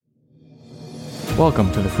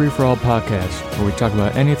Welcome to the Free For All podcast, where we talk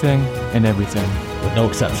about anything and everything. With no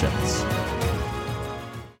exceptions.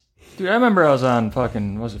 Dude, I remember I was on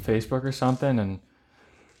was it Facebook or something, and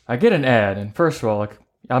I get an ad, and first of all, like,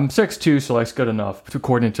 I'm 6'2", so that's good enough,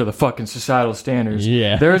 according to the fucking societal standards.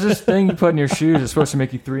 Yeah. There's this thing you put in your shoes that's supposed to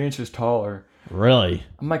make you 3 inches taller. Really?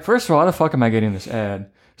 I'm like, first of all, how the fuck am I getting this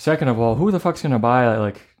ad? Second of all, who the fuck's gonna buy,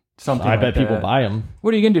 like, something I like bet that? people buy them.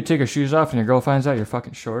 What are you gonna do, take your shoes off and your girl finds out you're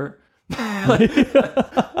fucking short? This is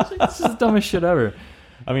the dumbest shit ever.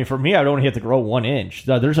 I mean, for me, I don't have to grow 1 inch.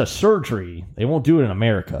 There's a surgery. They won't do it in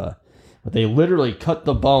America. But they literally cut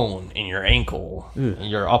the bone in your ankle, in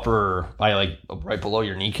your upper, by like right below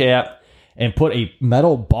your kneecap, and put a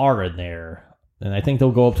metal bar in there. And I think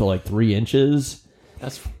they'll go up to like 3 inches.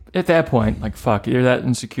 That's at that point, like, fuck, you're that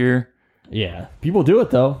insecure. Yeah. People do it,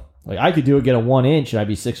 though. Like, I could do it, get a 1 inch, and I'd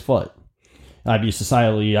be 6 foot. I'd be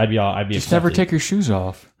societally, I'd be just accepted. never take your shoes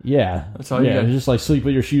off. Yeah. That's all you got. Just like sleep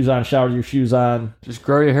with your shoes on, shower with your shoes on. Just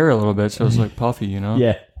grow your hair a little bit so it's like puffy, you know?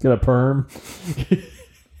 Yeah. Get a perm.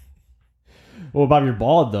 What about your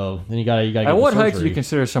bald, though? Then you gotta At get what the height do surgery. you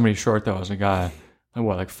consider somebody short, though, as a guy? Like,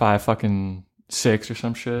 what, like 5'6" or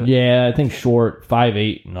some shit? Yeah, I think short,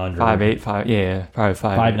 5'8" and under. 5'8", yeah, probably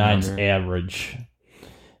 5'9"'s average.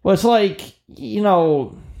 Well, it's like,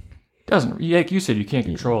 Doesn't, like you said, you can't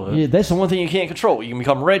control it. yeah, that's the one thing you can't control. You can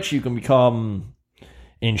become rich, you can become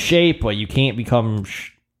in shape, but you can't become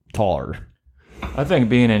taller. I think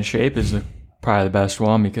being in shape is probably the best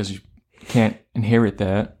one because you can't inherit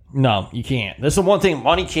that. No, you can't. That's the one thing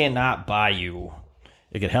money cannot buy you.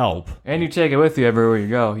 It could help. And you take it with you everywhere you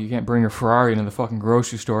go. You can't bring your Ferrari into the fucking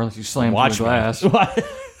grocery store unless you slam through the glass.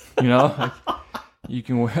 You know? Like, you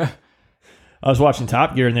can wear... I was watching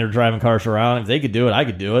Top Gear and they were driving cars around. If they could do it, I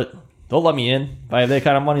could do it. They'll let me in. If I have that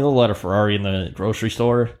kind of money, they'll let a Ferrari in the grocery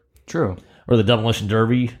store. True. Or the Demolition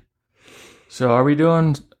Derby. So are we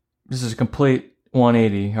doing... This is a complete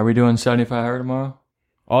 180. Are we doing 75 hard tomorrow?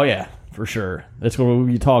 Oh, yeah, for sure. That's what we'll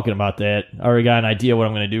be talking about that. I already got an idea what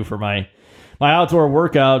I'm going to do for my outdoor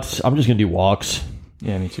workouts. I'm just going to do walks.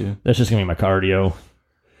 Yeah, me too. That's just going to be my cardio.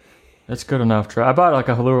 That's good enough. I bought like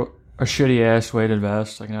a shitty ass weighted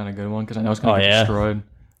vest, like not a good one, because I know it's going to get destroyed.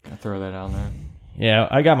 I throw that on there. Yeah,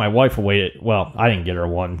 I got my wife a weighted. Well, I didn't get her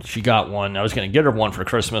one. She got one. I was going to get her one for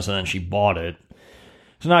Christmas, and then she bought it.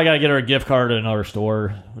 So now I got to get her a gift card at another store,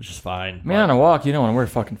 which is fine. I mean, on a walk, you don't want to wear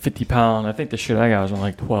fucking 50 pound. I think the shit I got was on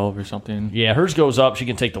like 12 or something. Yeah, hers goes up. She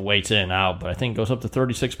can take the weights in and out, but I think it goes up to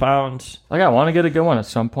 36 pounds. Like, I want to get a good one at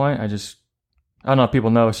some point. I don't know if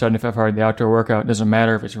people know 75 hard, the outdoor workout, doesn't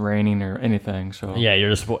matter if it's raining or anything. So yeah,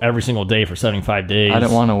 you're just every single day for 75 days. I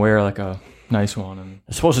didn't want to wear like a nice one. And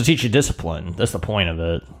it's supposed to teach you discipline. That's the point of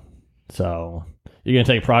it. So, you're going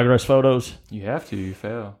to take progress photos? You have to. You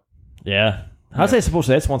fail. Yeah. How's that supposed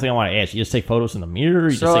to? That's one thing I want to ask. You just take photos in the mirror?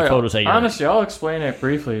 You just take photos at your... Honestly, I'll explain it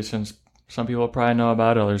briefly since some people probably know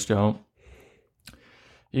about it, others don't.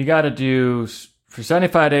 You got to do, for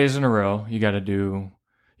 75 days in a row, you got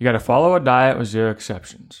to follow a diet with 0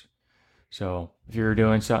 exceptions. So if you're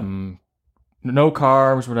doing something, no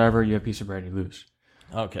carbs, whatever, you have a piece of bread, you lose.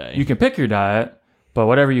 Okay. You can pick your diet, but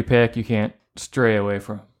whatever you pick, you can't stray away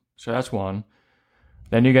from. So that's one.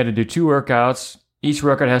 Then you got to do 2 workouts. Each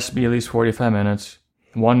workout has to be at least 45 minutes.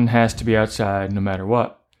 One has to be outside no matter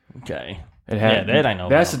what. Okay. That I know.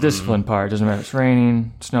 That's the discipline part. It doesn't matter if it's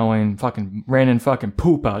raining, snowing, fucking raining fucking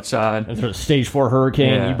poop outside. If there's a stage 4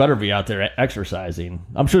 hurricane, Yeah. you better be out there exercising.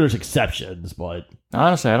 I'm sure there's exceptions, but...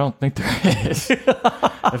 Honestly, I don't think there is.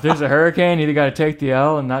 If there's a hurricane, you either got to take the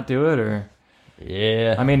L and not do it, or...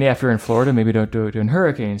 Yeah. I mean, if you're in Florida, maybe don't do it during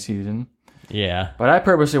hurricane season. Yeah. But I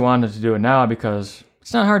purposely wanted to do it now because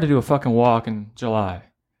it's not hard to do a fucking walk in July.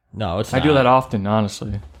 No, it's not. I do that often,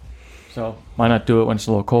 honestly. So why not do it when it's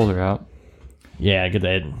a little colder out? Yeah, get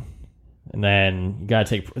that. And then you gotta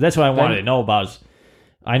take. That's what I wanted to know about. Is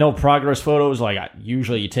I know progress photos. Like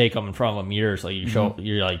usually, you take them in front of a mirror. So like you show.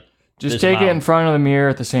 You're like just take it in front of the mirror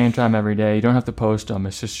at the same time every day. You don't have to post them.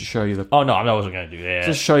 It's just to show you the. Oh no, I wasn't gonna do that.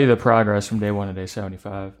 Just show you the progress from day 1 to day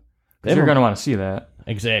 75. Because you're gonna want to see that.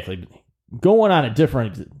 Exactly. Going on a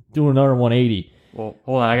different, doing another 180. Well,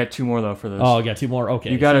 hold on. I got 2 more though for this. Oh, I got 2 more.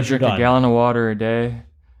 Okay. You got to drink a gallon of water a day,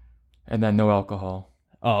 and then no alcohol.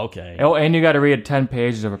 Oh, okay. Oh, and you got to read 10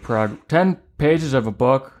 pages of a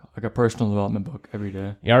book, like a personal development book, every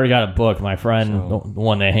day. You already got a book. My friend, the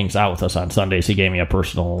one that hangs out with us on Sundays, he gave me a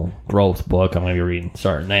personal growth book. I'm going to be reading,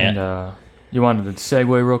 starting that. And you wanted to segue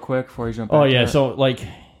real quick before you jump back Oh, yeah. to it? So, like,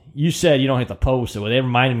 you said you don't have to post it. What they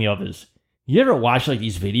reminded me of is, you ever watch, like,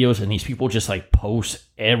 these videos and these people just, like, post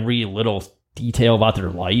every little detail about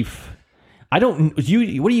their life? I don't. What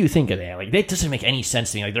do you think of that? Like, that doesn't make any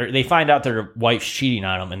sense to me. Like, they find out their wife's cheating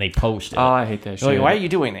on them and they post it. Oh, I hate that shit. Like, why are you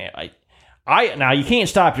doing that? Now you can't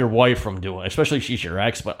stop your wife from doing it, especially if she's your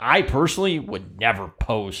ex. But I personally would never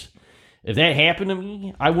post. If that happened to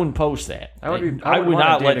me, I wouldn't post that. I would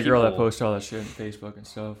not let a girl that posts all that shit on Facebook and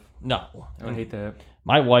stuff. No, I would hate that.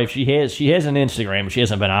 My wife, she has an Instagram, but she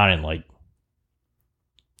hasn't been on it like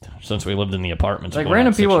since we lived in the apartments. Like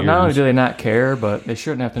random people, not only do they not care, but they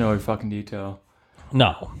shouldn't have to know every fucking detail.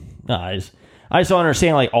 No, I just don't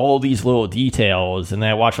understand like all these little details. And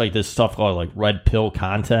then I watch like this stuff called like red pill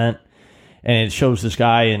content, and it shows this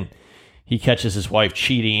guy and he catches his wife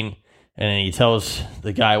cheating, and then he tells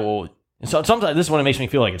the guy, well. And so sometimes this is when it makes me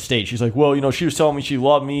feel like it's staged. She's like, well, she was telling me she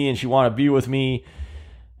loved me and she wanted to be with me,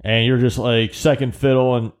 and you're just like second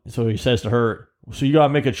fiddle. And so he says to her, so you got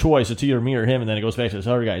to make a choice. It's either me or him. And then it goes back to this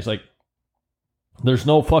other guy. He's like, there's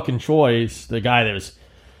no fucking choice. The guy that was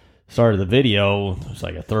started the video was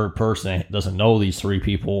like a third person that doesn't know these three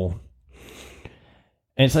people.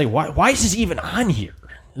 And it's like, why is this even on here?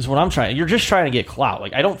 Is what I'm trying. You're just trying to get clout.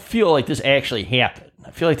 Like, I don't feel like this actually happened. I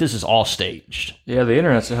feel like this is all staged. Yeah, the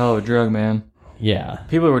internet's a hell of a drug, man. Yeah.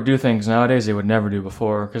 People would do things nowadays they would never do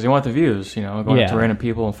before because they want the views, going up to random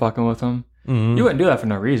people and fucking with them. Mm-hmm. You wouldn't do that for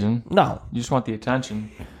no reason. No. You just want the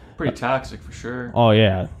attention. Pretty toxic for sure. Oh,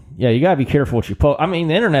 yeah. Yeah, you got to be careful what you post. I mean,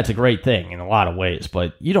 the internet's a great thing in a lot of ways,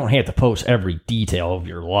 but you don't have to post every detail of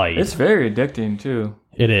your life. It's very addicting, too.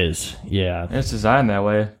 It is, yeah. It's designed that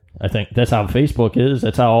way. I think that's how Facebook is.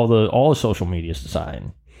 That's how all the social media is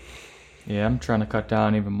designed. Yeah, I'm trying to cut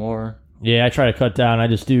down even more. Yeah, I try to cut down. I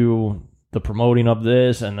just do the promoting of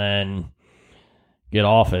this and then get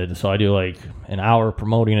off it. So I do like an hour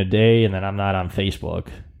promoting a day, and then I'm not on Facebook.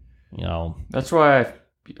 That's why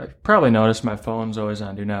I probably noticed my phone's always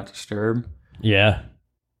on Do Not Disturb. Yeah.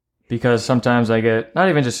 Because sometimes I get, not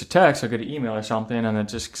even just a text, I get an email or something, and it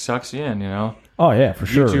just sucks you in, Oh, yeah, for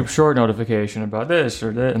sure. YouTube short notification about this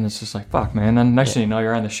or that, and it's just like, fuck, man. Then next thing you know,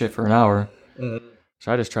 you're on the shit for an hour.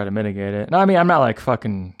 So I just try to mitigate it. No, I mean, I'm not like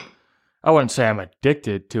fucking, I wouldn't say I'm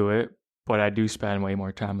addicted to it, but I do spend way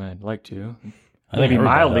more time than I'd like to. Maybe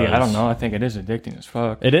mildly, I don't know. I think it is addicting as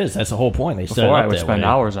fuck. It is. That's the whole point. Before I would spend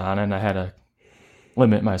hours on it, and I had to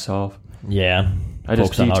limit myself. Yeah. I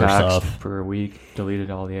just detoxed for a week,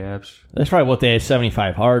 deleted all the apps. That's probably what the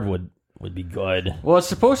 75 hard would be good. Well, it's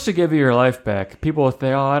supposed to give you your life back. People will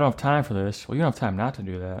say, I don't have time for this. Well, you don't have time not to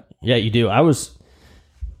do that. Yeah, you do. I was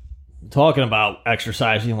talking about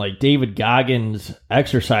exercising, like David Goggins'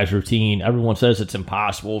 exercise routine. Everyone says it's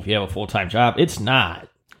impossible if you have a full-time job. It's not.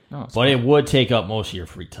 No, but it would take up most of your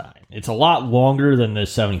free time. It's a lot longer than the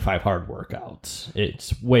 75 hard workouts.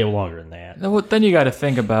 It's way longer than that. Then you got to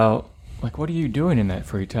think about, like, what are you doing in that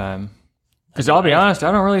free time? Because I'll be honest,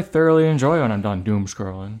 I don't really thoroughly enjoy when I'm done doom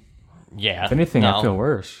scrolling. Yeah. If anything, I feel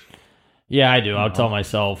worse. Yeah, I do. I'll tell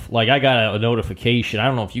myself, like, I got a notification. I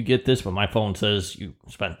don't know if you get this, but my phone says you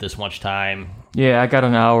spent this much time. Yeah, I got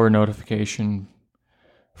an hour notification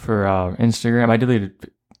for Instagram.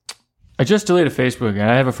 I just deleted Facebook again.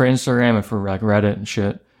 I have it for Instagram and for like Reddit and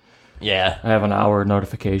shit. Yeah. I have an hour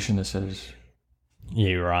notification that says...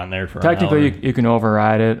 You were on there for technically, an hour. you can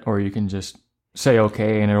override it, or you can just say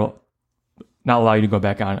okay, and it'll not allow you to go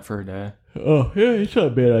back on it for a day. Oh, yeah, it's not a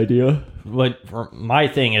bad idea. But for my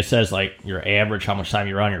thing, it says, like, your average, how much time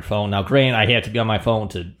you're on your phone. Now, granted, I have to be on my phone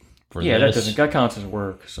for this. That counts as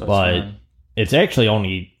work. So but it's actually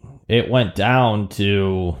only... It went down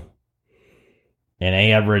to an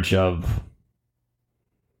average of,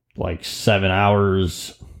 like, 7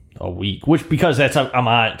 hours a week, which because I'm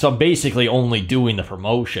on, so I'm basically only doing the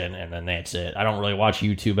promotion, and then that's it. I don't really watch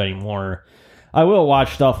YouTube anymore. I will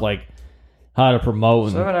watch stuff like how to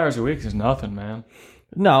promote. 7 hours a week is nothing, man.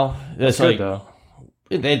 No, that's good though.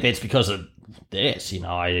 It's because of this.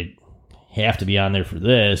 I have to be on there for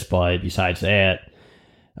this, but besides that,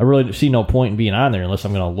 I really see no point in being on there unless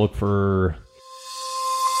I'm going to look for.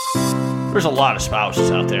 There's a lot of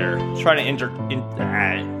spouses out there trying to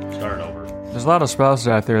start it over. There's a lot of spouses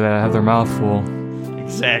out there that have their mouth full.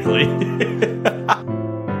 Exactly.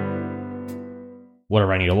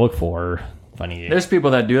 Whatever I need to look for. There's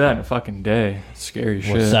people that do that in a fucking day. It's scary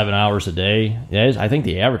shit. 7 hours a day? Yeah, I think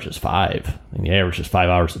the average is 5. I think the average is 5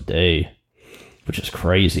 hours a day, which is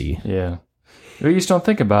crazy. Yeah. You just don't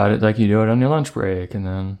think about it like you do it on your lunch break and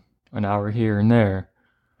then an hour here and there.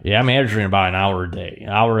 Yeah, I'm averaging about an hour a day. An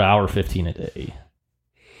hour to hour 15 a day.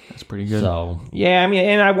 That's pretty good. So, yeah, I mean,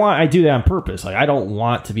 and I do that on purpose. Like, I don't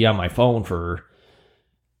want to be on my phone for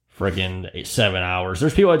friggin' 7 hours.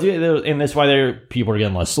 There's people that do it, and that's why people are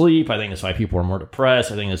getting less sleep. I think that's why people are more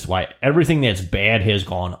depressed. I think that's why everything that's bad has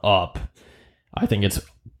gone up. I think it's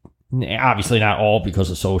Obviously not all because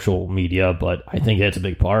of social media, but I think that's a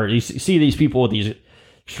big part. You see these people with these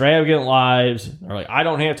extravagant lives. They're like, I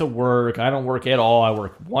don't have to work. I don't work at all. I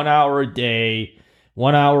work 1 hour a day,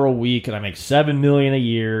 1 hour a week, and I make $7 million a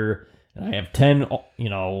year. And I have 10,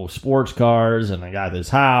 sports cars, and I got this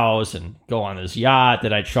house, and go on this yacht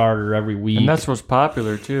that I charter every week. And that's what's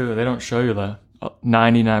popular too. They don't show you the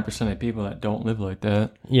 99% of people that don't live like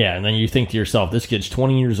that. Yeah, and then you think to yourself, this kid's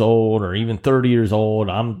 20 years old or even 30 years old.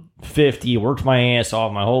 I'm 50, worked my ass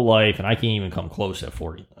off my whole life, and I can't even come close at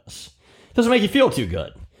 40 this. Doesn't make you feel too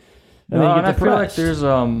good. And I feel like there's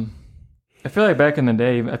I feel like back in the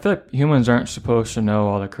day, I feel like humans aren't supposed to know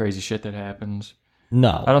all the crazy shit that happens.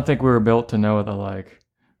 No. I don't think we were built to know that, like,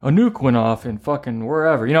 a nuke went off in fucking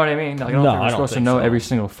wherever. You know what I mean? Like, I don't think we're supposed to know every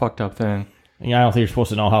single fucked up thing. Yeah, I don't think you're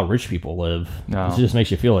supposed to know how rich people live. No. It just makes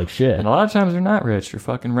you feel like shit. And a lot of times they're not rich. They're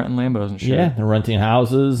fucking renting Lambos and shit. Yeah, they're renting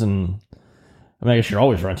houses, and I guess you're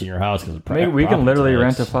always renting your house because maybe we can literally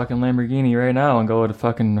rent a fucking Lamborghini right now and go to a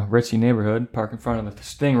fucking ritzy neighborhood, park in front of the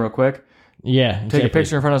thing real quick. Yeah, exactly. Take a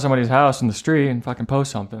picture in front of somebody's house in the street and fucking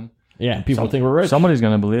post something. Yeah, people think we're rich. Somebody's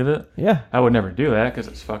gonna believe it. Yeah, I would never do that because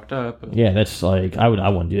it's fucked up. But. Yeah, that's like I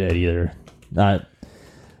wouldn't do that either.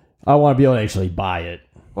 I want to be able to actually buy it.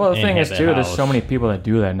 Well, the thing is too, there's so many people that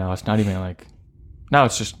do that now. It's not even like now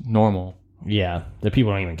it's just normal. Yeah, the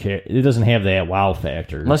people don't even care. It doesn't have that wow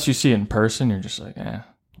factor unless you see it in person. You're just like, okay,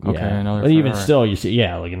 another. But even still, you see,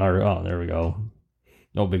 like another. Oh, there we go.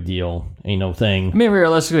 No big deal. Ain't no thing. I mean,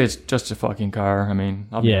 realistically, it's just a fucking car. I mean,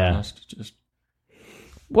 I'll be honest.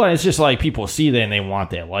 Well, it's just like people see that and they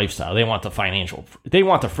want that lifestyle. They want the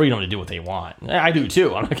freedom to do what they want. I do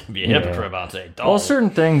too. I'm not going to be a hypocrite about saying don't. Well,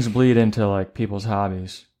 certain things bleed into like people's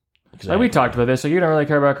hobbies. Exactly. Like we talked about this. Like you don't really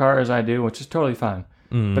care about cars, I do, which is totally fine.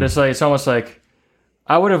 But it's like it's almost like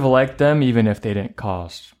I would have liked them even if they didn't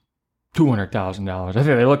cost $200,000. I think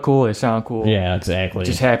they look cool. They sound cool. Yeah, exactly. It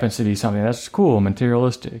just happens to be something that's cool,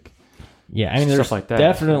 materialistic. Yeah, I mean, there's stuff like that.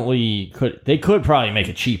 Definitely they could probably make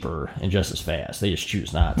it cheaper and just as fast. They just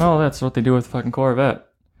choose not to. No, that's what they do with the fucking Corvette.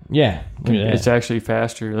 Yeah, it's actually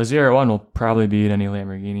faster. The ZR1 will probably beat any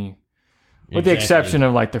Lamborghini, with the exception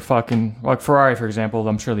of like the fucking like Ferrari, for example.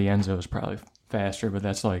 I'm sure the Enzo is probably faster, but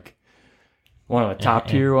that's like one of the top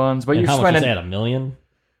tier ones. But you're spending $1 million.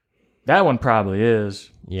 That one probably is.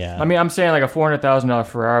 Yeah, I mean, I'm saying like a $400,000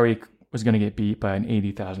 Ferrari was going to get beat by an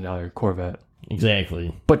 $80,000 Corvette.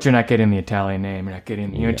 Exactly. But you're not getting the Italian name. You're not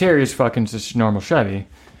getting... interior's fucking just normal Chevy.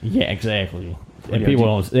 Yeah, exactly. And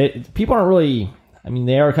people aren't really... I mean,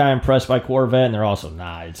 they are kind of impressed by Corvette, and they're also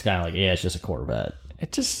not. It's kind of like, it's just a Corvette.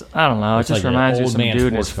 It just... I don't know. It just like reminds you of some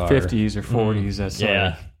dude in his 50s or 40s. That's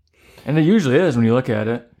like... And it usually is when you look at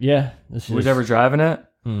it. Yeah. Who's ever driving it?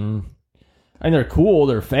 Mm-hmm. I mean, they're cool.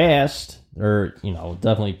 They're fast. They're,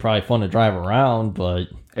 definitely probably fun to drive around, but...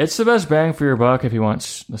 It's the best bang for your buck if you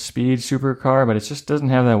want a speed supercar, but it just doesn't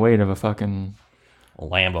have that weight of a fucking...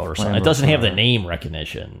 Lambo or something. It doesn't have the name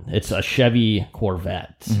recognition. It's a Chevy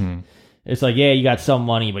Corvette. Mm-hmm. It's like, you got some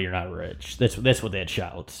money, but you're not rich. That's what that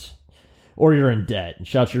shouts. Or you're in debt. It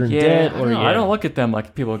shouts you're in debt. I don't look at them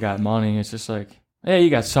like people got money. It's just like, you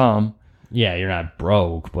got some. Yeah, you're not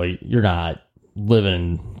broke, but you're not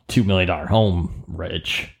living $2 million home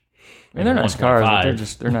rich. I mean, they're nice cars,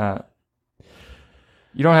 but they're not...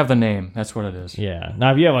 You don't have the name. That's what it is. Yeah.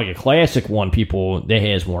 Now, if you have like a classic one, that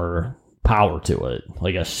has more power to it.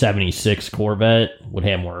 Like a 76 Corvette would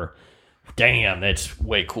have more. Damn, that's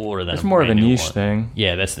way cooler than. It's more of a niche thing.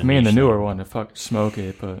 Yeah, that's the. I mean, the newer one to fuck smoke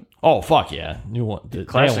it, but. Oh fuck yeah, new one. The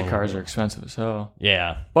classic cars are expensive as hell.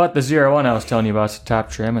 Yeah, but the ZR1 I was telling you about is the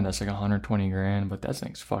top trim, and that's like $120,000. But that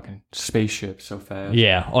thing's fucking spaceship so fast.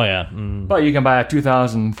 Yeah. Oh yeah. But you can buy a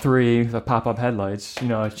 2003 with pop-up headlights. A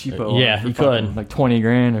cheapo. Yeah, you could like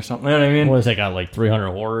 $20,000 or something. You know what I mean? What is that got? Like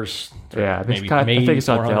 300 horse? Yeah, I think it's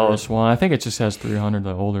not the Ellis one. I think it just has 300,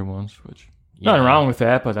 the older ones. Which nothing wrong with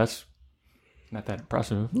that, but that's not that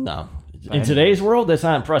impressive. No. In today's world, that's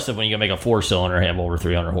not impressive when you can make a 4-cylinder have over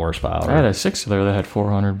 300 horsepower. I had a 6-cylinder that had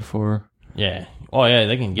 400 before. Yeah. Oh, yeah,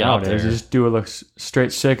 they can get out there. Just do a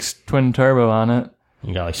straight 6 twin turbo on it.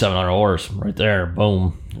 You got like 700 horse right there.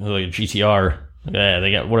 Boom. Like a GTR. Yeah,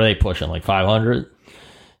 they got, what are they pushing? Like 500?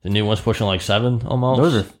 The new one's pushing like 7 almost?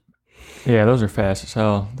 Those are fast as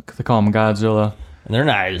hell. They call them Godzilla. And they're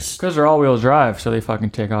nice. Because they're all-wheel drive, so they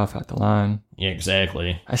fucking take off at the line. Yeah,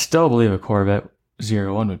 exactly. I still believe a Corvette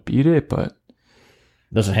 01 would beat it, but...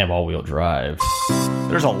 Doesn't have all-wheel drive.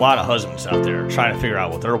 There's a lot of husbands out there trying to figure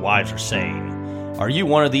out what their wives are saying. Are you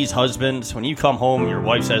one of these husbands? When you come home, your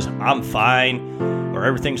wife says, I'm fine, or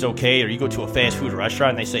everything's okay, or you go to a fast food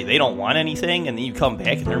restaurant and they say they don't want anything, and then you come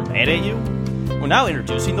back and they're mad at you? Well, now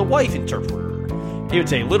introducing the Wife Interpreter.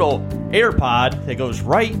 It's a little AirPod that goes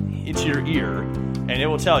right into your ear, and it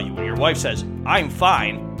will tell you when your wife says, "I'm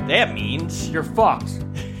fine," that means You're fucked.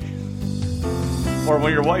 Or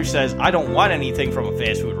when your wife says, "I don't want anything from a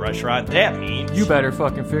fast food restaurant," that means You better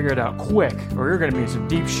fucking figure it out quick, or you're gonna be in some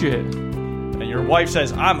deep shit. And your wife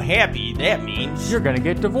says, "I'm happy," that means You're gonna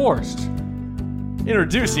get divorced.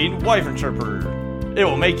 Introducing Wife Interpreter. It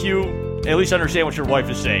will make you at least understand what your wife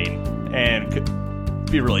is saying and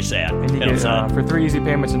be really sad. And you get, for 3 easy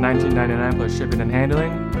payments of $19.99 plus shipping and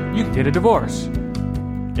handling, you can get a divorce.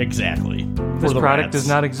 Exactly. This product does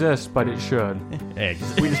not exist, but it should.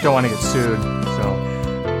 We just don't want to get sued,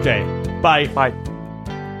 so. Okay, bye. Bye.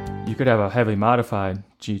 You could have a heavily modified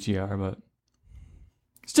GTR, but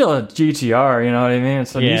still a GTR, you know what I mean?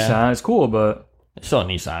 It's a Nissan. It's cool, but It's still a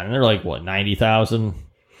Nissan, and they're like, what, 90,000?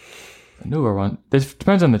 a newer one. This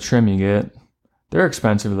depends on the trim you get. They're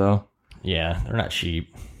expensive, though. Yeah, they're not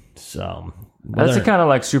cheap. So That's the kind of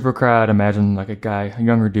like supercar I'd imagine like a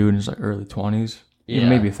younger dude in his like early 20s, even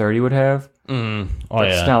maybe 30 would have. Oh,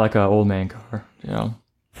 It's not like an old man car, you know?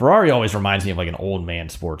 Ferrari always reminds me of like an old man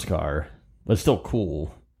sports car, but it's still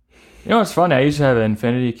cool. You know what's funny? I used to have an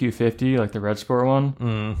Infiniti Q50, like the Red Sport one.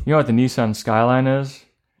 You know what the Nissan Skyline is?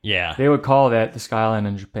 Yeah. They would call that the Skyline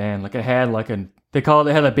in Japan. Like it had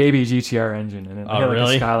it had a baby GTR engine in it. It had like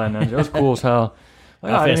really? a Skyline engine. It was cool as hell.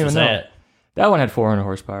 Like, How I fast didn't was even know. that? That one had 400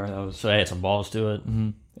 horsepower. That was. So they had some balls to it.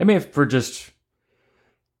 I mean, it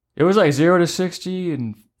was like 0 to 60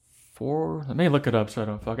 in 4. Let me look it up so I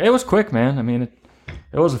don't fuck. It was quick, man. I mean,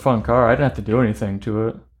 it was a fun car. I didn't have to do anything to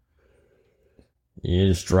it. You're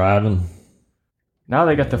just driving. Now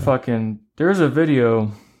they got the fucking. There's a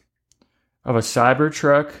video of a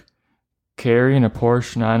Cybertruck carrying a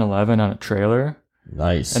Porsche 911 on a trailer.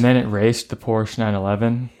 Nice. And then it raced the Porsche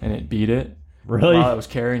 911 and it beat it. Really? While it was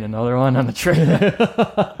carrying another one on the trailer.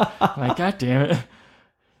 I'm like, God damn it.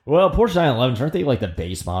 Well, Porsche 911s, aren't they like the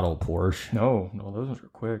base model Porsche? No, those ones are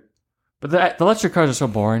quick. But the electric cars are so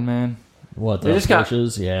boring, man. What, They the just got-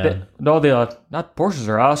 Porsches? Yeah. Not Porsches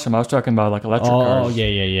are awesome. I was talking about like electric cars. Oh,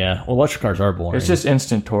 yeah. Well, electric cars are boring. It's just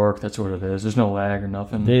instant torque. That's what it is. There's no lag or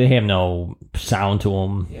nothing. They have no sound to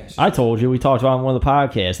them. I told you, we talked about it on one of the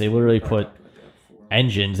podcasts. They literally put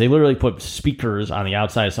engines. They literally put speakers on the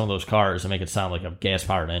outside of some of those cars to make it sound like a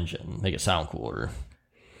gas-powered engine. Make it sound cooler.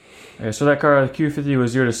 Okay, so that car, the Q50,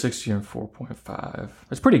 was 0 to 60 in 4.5.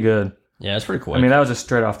 It's pretty good. Yeah, it's pretty quick. I mean, that was just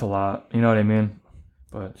straight off the lot. You know what I mean?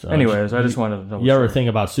 But So, anyways, I just wanted to double you ever check. think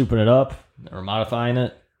about souping it up or modifying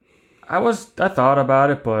it? I thought about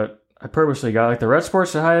it, but I purposely got like the Red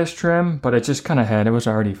Sport's the highest trim, but it just kind of it was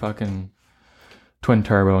already fucking twin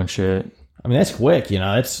turbo and shit. I mean, that's quick, you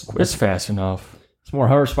know. It's fast enough. It's more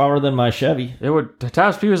horsepower than my Chevy. The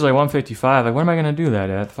top speed was like 155. Like, what am I gonna do that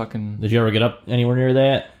at? Fucking. Did you ever get up anywhere near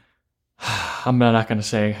that? I'm not gonna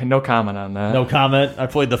say. No comment on that. No comment. I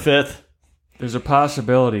played the fifth. There's a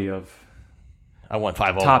possibility of I went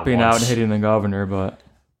 5 over topping out once. and hitting the governor, but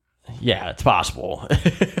Yeah, it's possible.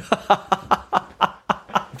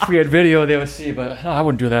 if we had video, they would see. But no, I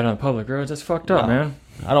wouldn't do that on public roads. That's fucked up, man.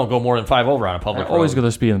 I don't go more than 5 over on a public road. Always go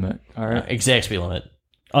the speed limit. All right, Exact speed limit.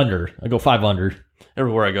 Under. I go 5 under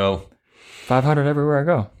everywhere I go. 500 everywhere I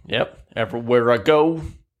go. Yep. Everywhere I go,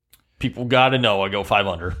 people got to know I go 5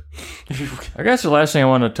 under. I guess the last thing I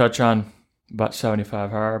want to touch on about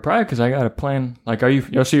 75 hour, probably because I got a plan. Like,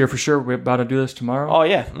 you're for sure we're about to do this tomorrow? Oh,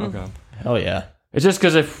 yeah. Okay. Hell yeah. It's just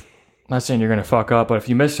because I'm not saying you're going to fuck up, but if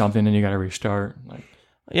you miss something, then you got to restart. Like,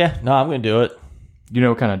 Yeah, no, I'm going to do it. you know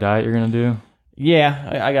what kind of diet you're going to do?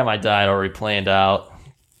 Yeah, I got my diet already planned out.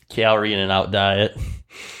 Calorie in and out diet.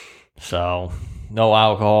 So, no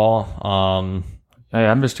alcohol. Hey,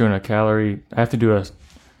 I'm just doing a calorie. I have to do I've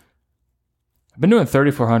been doing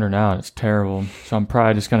 3,400 now, and it's terrible. So I'm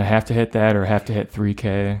probably just going to have to hit that or have to hit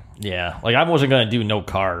 3K. Yeah, like I wasn't going to do no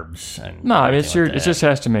carbs. And No, everything like it that. just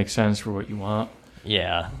has to make sense for what you want.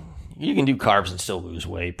 Yeah, you can do carbs and still lose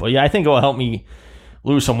weight. But yeah, I think it will help me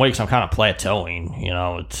lose some weight because I'm kind of plateauing. You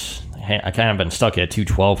know, I kind of been stuck at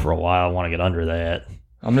 212 for a while. I want to get under that.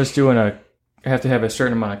 I'm just doing I have to have a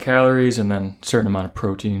certain amount of calories and then a certain amount of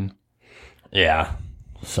protein. Yeah,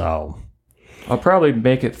 so I'll probably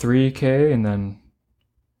make it 3K and then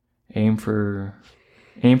aim for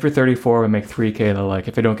 34 and make 3K. Though, like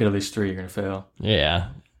if I don't get at least 3, you're gonna fail. yeah,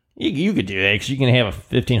 you could do that because you can have a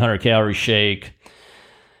 1,500 calorie shake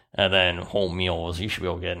and then whole meals. You should be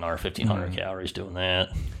able to get another 1,500 calories doing that.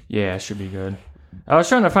 Yeah, it should be good. I was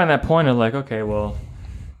trying to find that point of like, okay, well,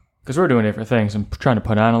 because we're doing different things. I'm trying to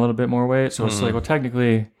put on a little bit more weight, so it's like, well,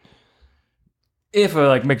 technically, if a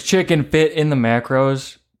like McChicken fit in the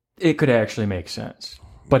macros, it could actually make sense.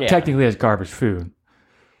 But Yeah. technically, it's garbage food.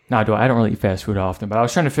 I don't really eat fast food often, but I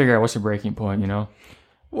was trying to figure out what's the breaking point, you know?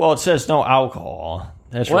 Well, it says no alcohol.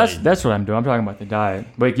 That's That's what I'm doing. I'm talking about the diet.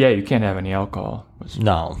 But yeah, you can't have any alcohol.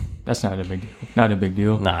 No. That's not a big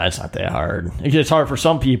deal. Nah, it's not that hard. It's hard for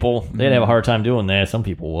some people. They'd have a hard time doing that. Some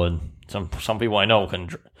people would. Some people I know can.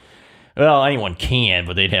 Well, anyone can,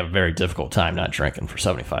 but they'd have a very difficult time not drinking for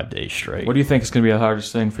 75 days straight. What do you think is going to be the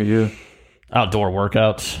hardest thing for you? Outdoor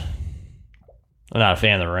workouts. I'm not a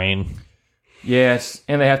fan of the rain. Yes,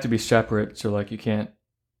 and they have to be separate, so like you can't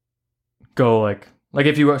go like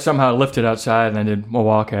if you somehow lift it outside and then did a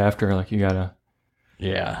walk after, like you gotta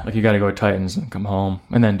go to Titans and come home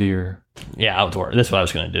and then do your outdoor. That's what I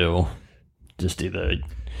was gonna do. Just do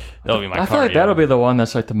that'll be my. I feel like that'll be the one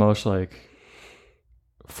that's like the most like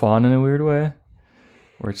fun in a weird way,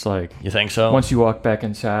 where it's like you think so. Once you walk back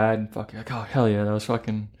inside, fucking like, oh hell yeah, that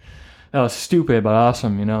was stupid but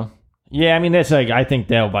awesome, you know. Yeah, I mean, that's like, I think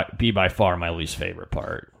that'll be by far my least favorite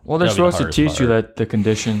part. Well, they're supposed to teach you that the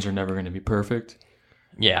conditions are never going to be perfect.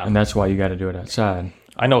 Yeah. And that's why you got to do it outside.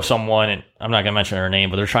 I know someone, and I'm not going to mention her name,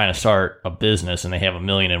 but they're trying to start a business and they have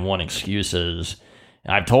 1,000,001 excuses.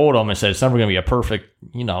 And I've told them, I said, it's never going to be a perfect,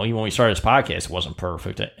 you know, even when we started this podcast, it wasn't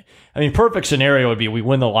perfect. I mean, perfect scenario would be we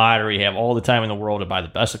win the lottery, have all the time in the world to buy the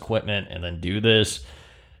best equipment and then do this.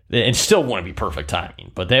 And still wouldn't be perfect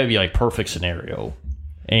timing, but that would be like perfect scenario.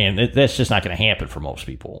 And that's just not going to happen for most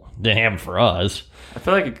people. Didn't happen for us. I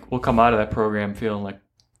feel like we'll come out of that program feeling like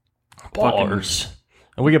ballers.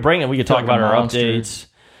 And we could bring it. We could talk about our updates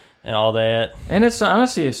and all that. And it's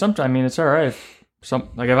honestly, sometimes, I mean, it's all right. If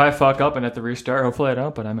I fuck up and have to restart, hopefully I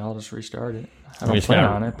don't, but I'll just restart it. I don't plan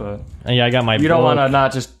on it, but yeah, I got my. You don't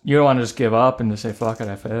want to just give up and just say fuck it,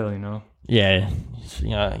 I fail, you know. Yeah,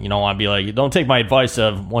 you don't want to be like, don't take my advice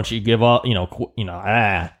of once you give up,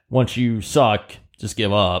 once you suck. Just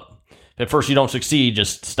give up. If at first you don't succeed,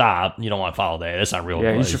 just stop. You don't want to follow that. That's not real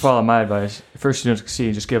advice. Yeah, you should follow my advice. If first you don't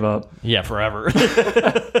succeed, just give up. Yeah, forever.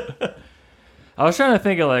 I was trying to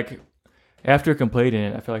think of like, after completing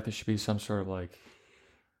it, I feel like there should be some sort of like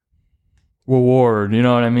reward. You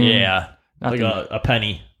know what I mean? Yeah. Like a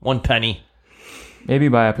penny. 1 penny. Maybe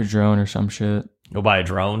buy a Padron or some shit. Go buy a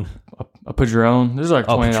drone. A Padron. This is like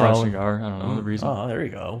 $20 cigar. I don't know the reason. Oh, there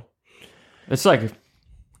you go. It's like...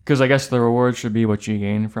 Because I guess the reward should be what you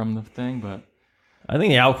gain from the thing, but... I think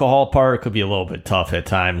the alcohol part could be a little bit tough at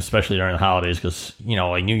times, especially during the holidays, because,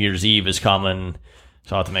 like New Year's Eve is coming,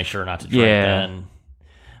 so I have to make sure not to drink then.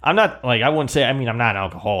 I'm not, I wouldn't say, I'm not an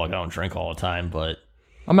alcoholic, I don't drink all the time, but...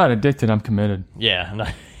 I'm not addicted, I'm committed. Yeah, I'm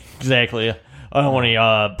not, exactly. I don't want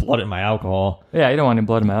any blood in my alcohol. Yeah, you don't want any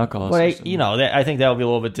blood in my alcohol. But, I think that would be a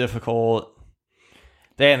little bit difficult.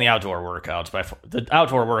 That and the outdoor workouts, but the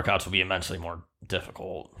outdoor workouts will be immensely more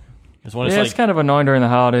difficult. It's kind of annoying during the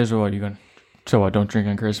holidays. Or what, don't drink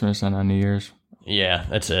on Christmas and on New Year's? Yeah,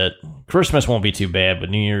 that's it. Christmas won't be too bad, but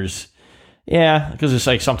New Year's, yeah, because it's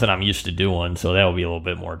like something I'm used to doing, so that will be a little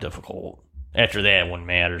bit more difficult. After that, it wouldn't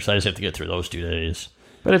matter, so I just have to get through those 2 days.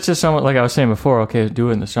 But it's just somewhat, like I was saying before, okay, do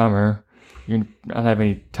it in the summer. You don't have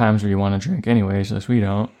any times where you want to drink anyway, so we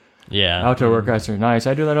don't. Yeah. Outdoor workouts are nice.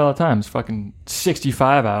 I do that all the time. It's fucking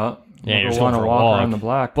 65 out. Yeah, you're want to walk around the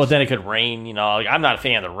block. But then it could rain, I'm not a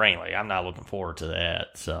fan of the rain. I'm not looking forward to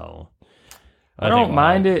that, so... I don't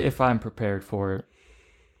mind it if I'm prepared for it.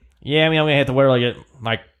 Yeah, I'm going to have to wear,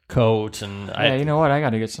 my coats and... Yeah, you know what? I got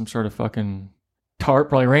to get some sort of fucking tarp,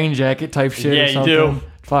 probably rain jacket type shit or something. Yeah, you do.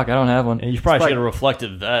 Fuck, I don't have one. And you probably should get a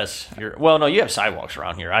reflective vest. Well, no, you have sidewalks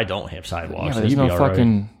around here. I don't have sidewalks. Yeah, there's no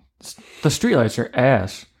fucking... Right. The streetlights are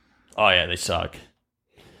ass. Oh, yeah, they suck.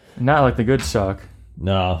 Not like the good suck.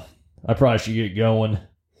 No. I probably should get going.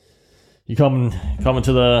 You coming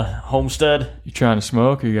to the homestead? You trying to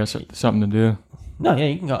smoke or you got something to do? No, yeah,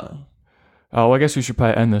 you can go. Oh, well, I guess we should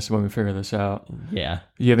probably end this when we figure this out. Yeah.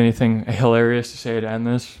 Do you have anything hilarious to say to end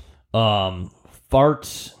this?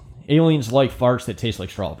 Farts. Aliens like farts that taste like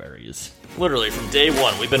strawberries. Literally, from day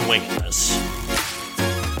one, we've been winking this.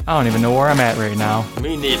 I don't even know where I'm at right now.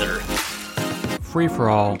 Me neither. Free for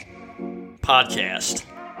all. Podcast.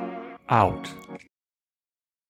 Out.